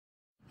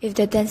If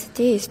the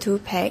density is too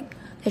packed,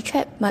 the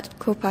trapped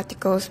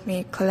microparticles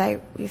may collide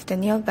with the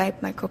nearby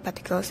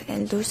microparticles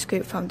and lose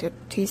grip from the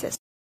tweezers.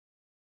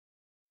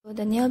 So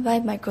the nearby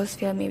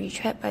microsphere may be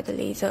trapped by the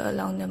laser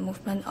along the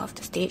movement of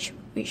the stage,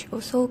 which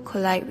also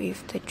collide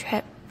with the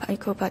trapped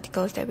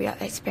microparticles that we are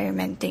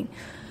experimenting,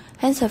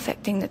 hence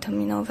affecting the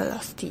terminal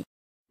velocity.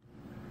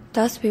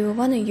 Thus, we will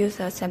want to use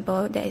a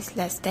sample that is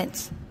less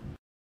dense.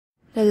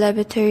 The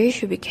laboratory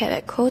should be kept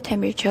at cold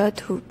temperature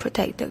to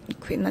protect the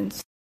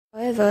equipment.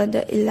 However,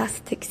 the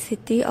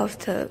elasticity of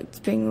the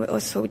spring will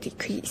also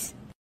decrease.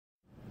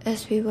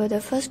 As we were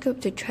the first group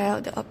to try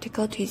out the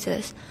optical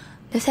tweezers,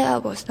 the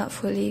setup was not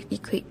fully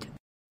equipped.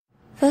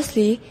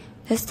 Firstly,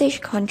 the stage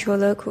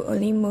controller could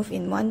only move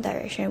in one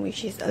direction,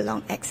 which is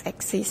along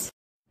x-axis.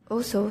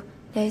 Also,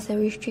 there is a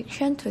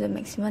restriction to the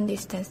maximum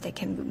distance that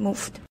can be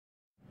moved.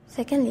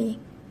 Secondly,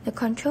 the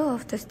control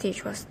of the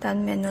stage was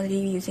done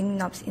manually using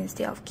knobs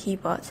instead of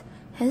keyboards,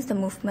 hence the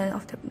movement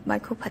of the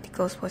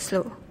microparticles was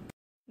slow.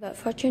 But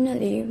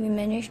fortunately, we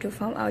managed to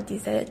form our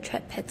desired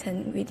trap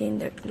pattern within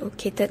the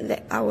located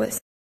lab hours.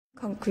 In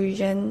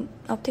conclusion,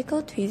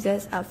 optical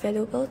tweezers are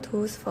valuable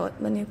tools for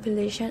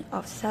manipulation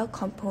of cell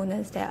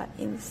components that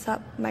are in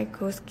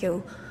sub-micro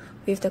scale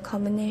with the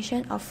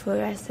combination of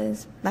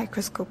fluorescence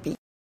microscopy.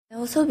 They can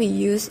also be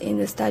used in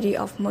the study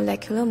of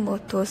molecular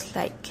motors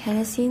like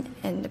kinesin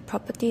and the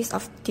properties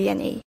of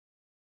DNA.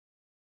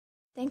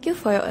 Thank you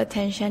for your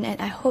attention,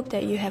 and I hope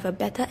that you have a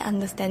better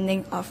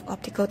understanding of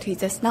optical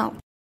tweezers now.